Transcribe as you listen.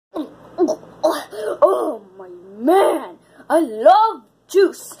Oh my man, I love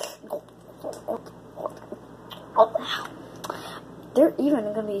juice. They're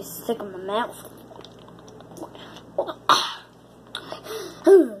even gonna be sick in my mouth.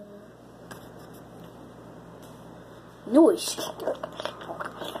 Noise.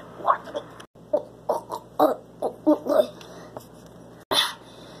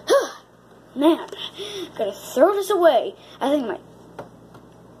 Man, gotta throw this away. I think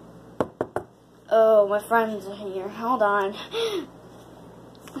oh, my friend's here. Hold on.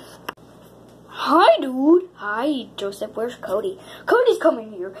 Hi, dude. Hi, Joseph. Where's Cody? Cody's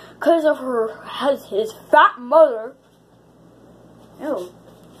coming here because of his fat mother. Oh.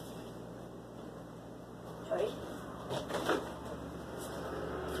 Sorry.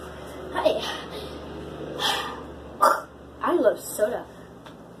 Hi. I love soda.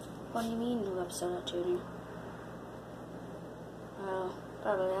 What do you mean you love soda, Junior? Oh,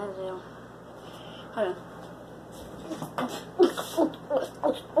 probably I do. Hold on.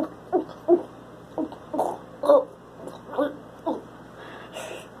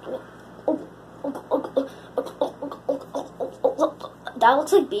 That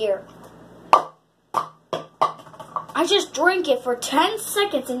looks like beer. I just drank it for 10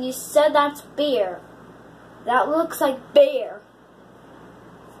 seconds and you said that's beer. That looks like beer.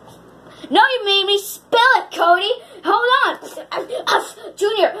 No, you made me spill it, Cody. Hold on.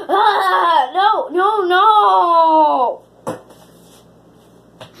 Junior. No.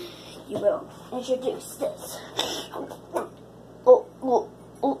 You will introduce this.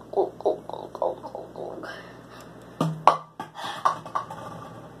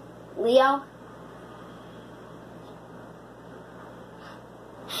 Leo?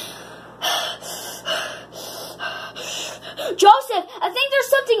 Joseph, I think there's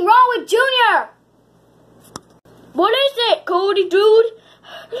something wrong with Junior. What is it, Cody, dude?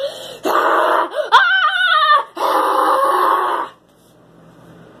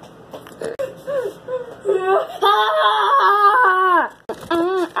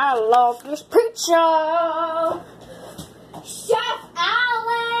 I love this pizza. Chef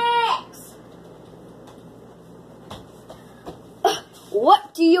Alex!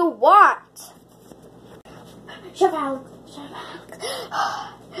 What do you want? Chef Alex.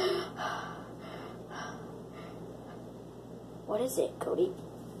 What is it, Cody?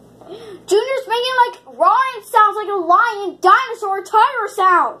 Junior's making like roaring sounds like a lion, dinosaur, tiger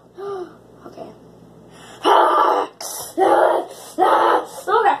sound. Okay. Oh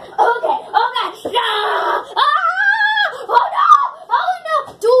no!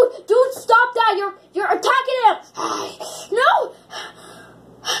 Dude, stop that! You're attacking him. No,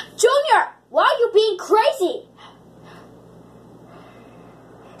 Junior, why are you being crazy?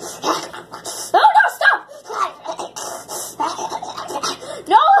 No, stop!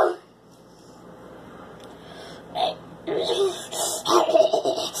 No!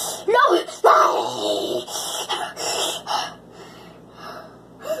 No!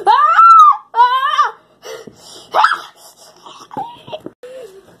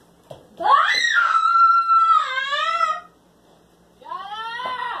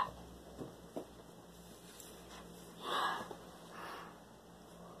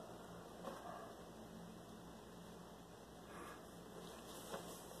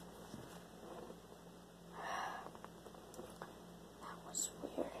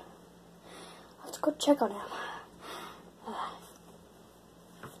 Weird. Let's go check on him.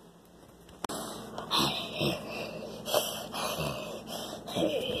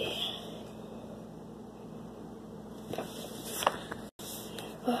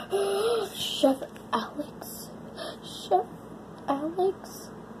 Chef Alex? Chef Alex?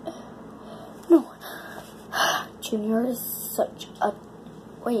 No. Junior is such a...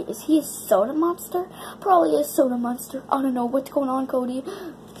 Wait, is he a soda monster? Probably a soda monster. I don't know what's going on, Cody.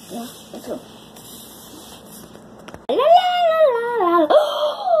 Yeah, let's go. La, la, la, la, la.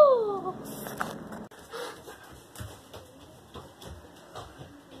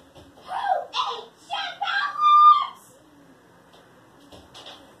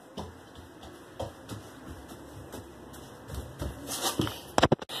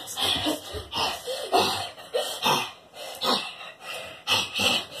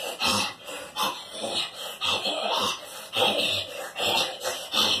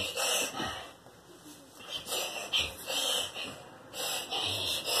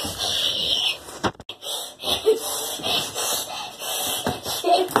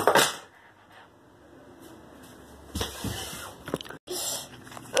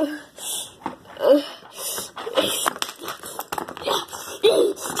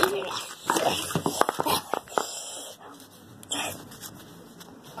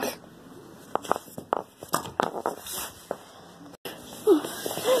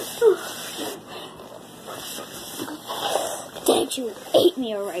 ate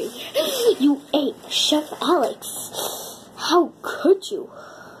me already. You ate Chef Alex. How could you?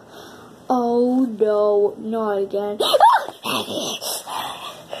 Oh no, not again.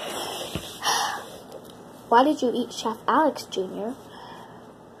 Why did you eat Chef Alex, Junior?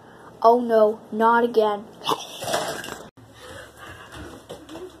 Oh no, not again.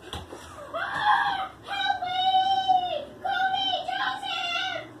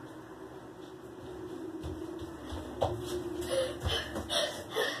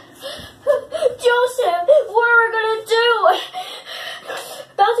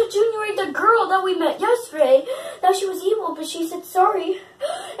 That we met yesterday, that she was evil, but she said sorry,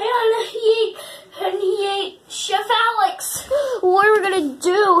 and he ate Chef Alex. What are we gonna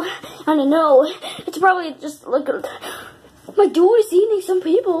do? I don't know. It's probably just like my dude is eating some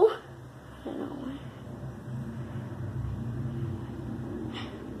people. I don't know.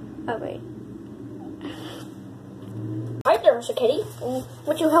 Oh wait. Hi there, Mr. Kitty.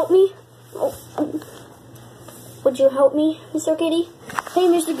 Would you help me? Would you help me, Mr. Kitty? Hey,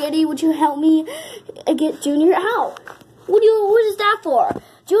 Mr. Kitty, would you help me get Junior out? What is that for?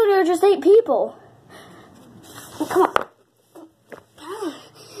 Junior just ate people. Oh, come on.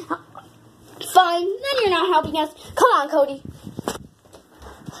 Fine, then you're not helping us. Come on, Cody.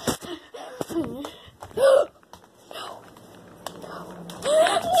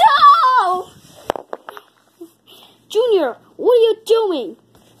 No! Junior, what are you doing?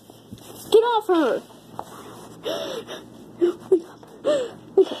 Get off her.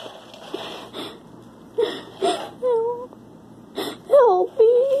 Help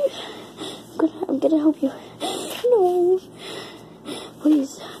me. I'm gonna help you. No.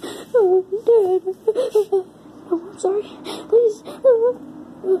 Please. Oh, I'm dead. Oh, I'm sorry. Please.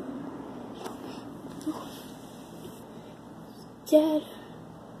 Dad.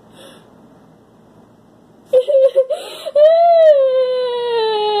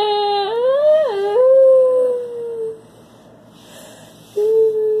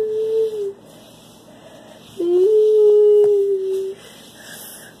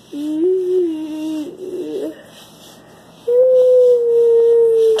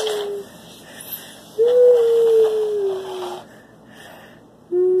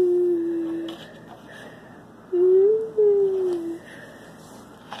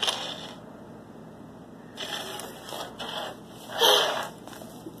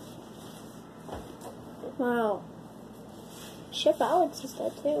 Wow. Chef Alex is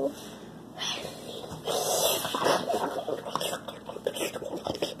dead too.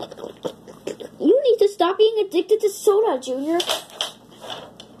 You need to stop being addicted to soda, Junior.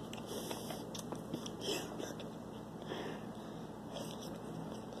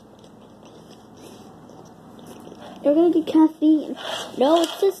 You're gonna get caffeine. No, it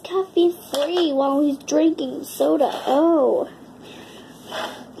says caffeine free while he's drinking soda. Oh.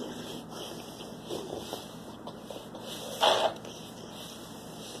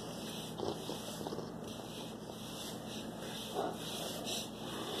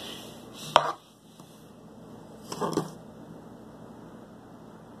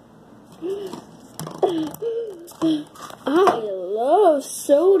 I love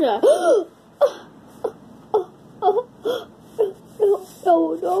soda.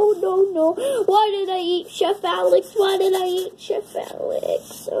 No. Why did I eat Chef Alex? Why did I eat Chef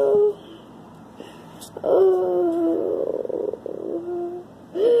Alex? Oh,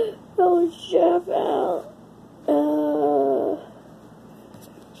 Chef Alex.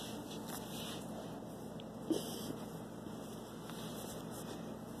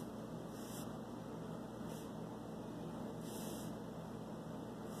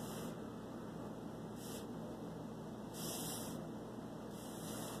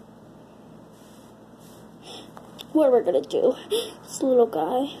 What are we gonna do? This little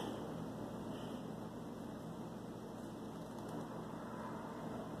guy.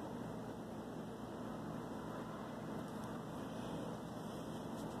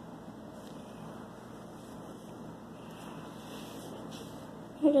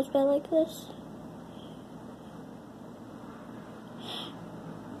 I just bed like this.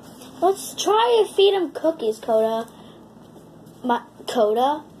 Let's try to feed him cookies, Coda.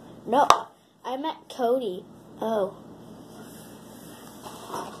 Coda? No, I meant Cody. Oh.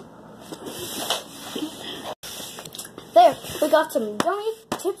 There, we got some yummy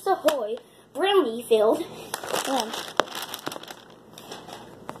Chips Ahoy brownie filled and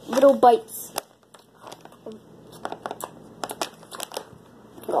little bites.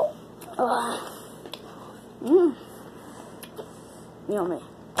 Oh. Yummy.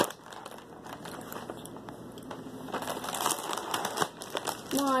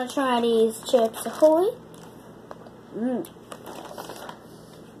 Wanna try these Chips Ahoy?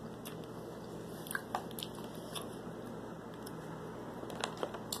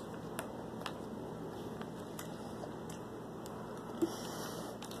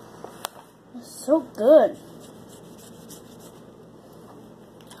 so good.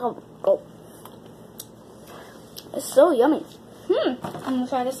 Oh. It's so yummy. I'm gonna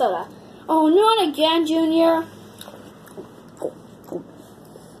try the soda. Oh, not again, Junior.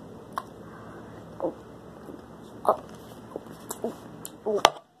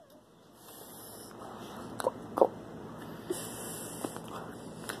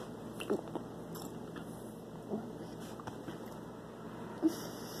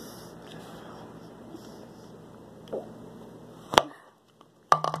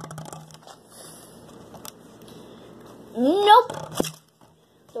 Nope.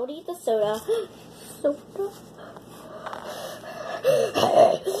 Don't eat the soda. Soda.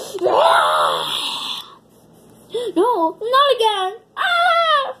 No, not again.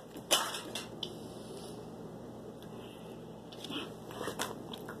 Ah!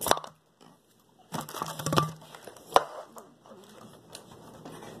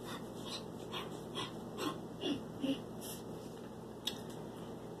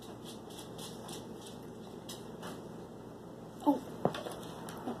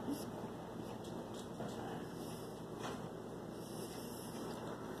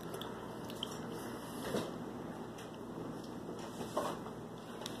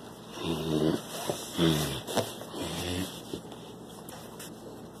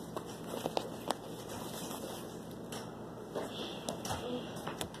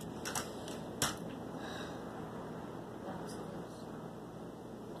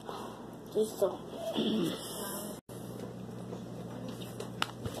 So.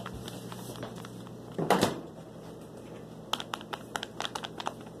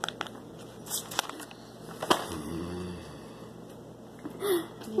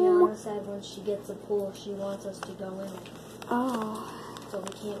 Mama said when she gets a pool, she wants us to go in. Oh. So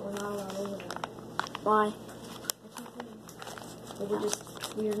we're not allowed over there. Why?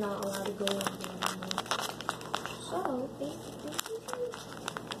 We're not allowed to go in there anymore. So,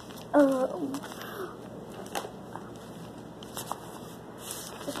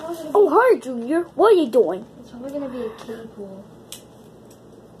 Oh, hi, Junior. What are you doing? It's probably gonna be a kiddie pool.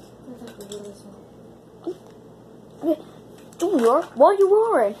 It's like really small. Junior, what are you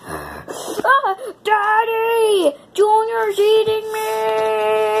wearing? Ah, Daddy! Junior's eating me!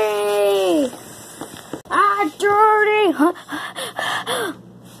 Ah, dirty!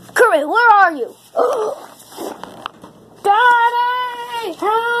 Kermit, where are you? Daddy!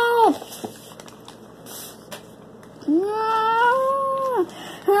 Help! No!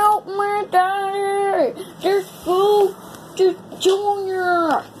 Help me, Daddy! There's food to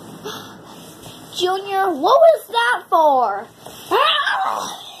Junior! Junior, what was that for?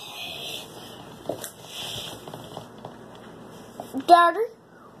 Daddy,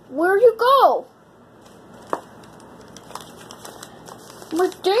 where'd you go? My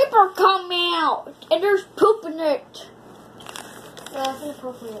diaper come out, and there's poop in it. No, that's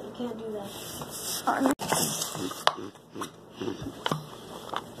inappropriate. You can't do that.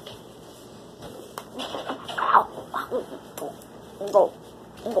 Go.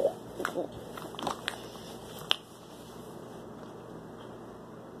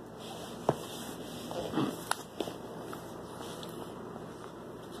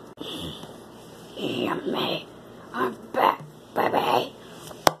 Yummy. I'm back, baby.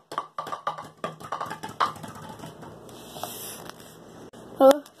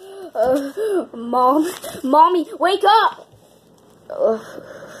 Mommy, wake up! Oh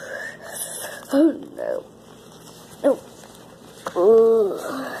no. Oh.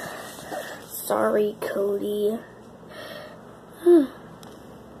 Sorry, Cody.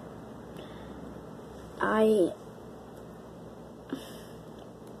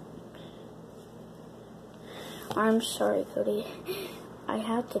 I'm sorry, Cody. I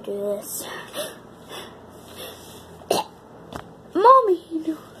had to do this. Mommy!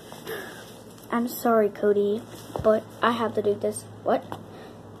 No. I'm sorry, Cody, but I have to do this. What?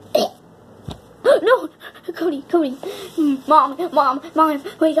 No! Cody! Mom,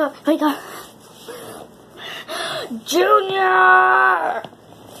 wake up! Junior!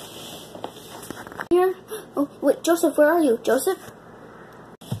 Here? Oh, wait, Joseph, where are you? Joseph?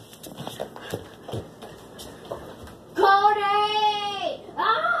 Cody!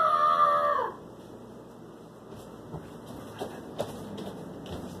 Ah!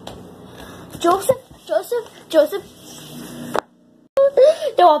 Joseph.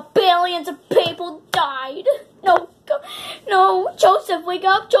 There were billions of people died. No, Joseph, wake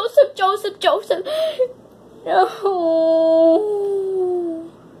up. Joseph. No.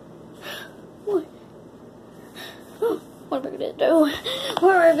 What am I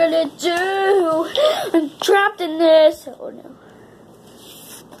gonna do? I'm trapped in this. Oh no.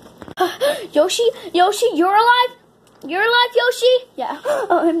 Yoshi, you're alive? You're alive, Yoshi? Yeah.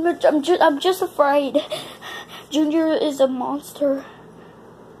 I'm just afraid. Junior is a monster.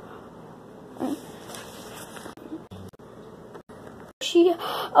 Yoshi,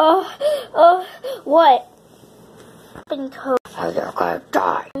 what? You're gonna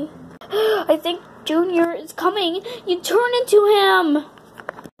die. I think Junior is coming. You turn into him.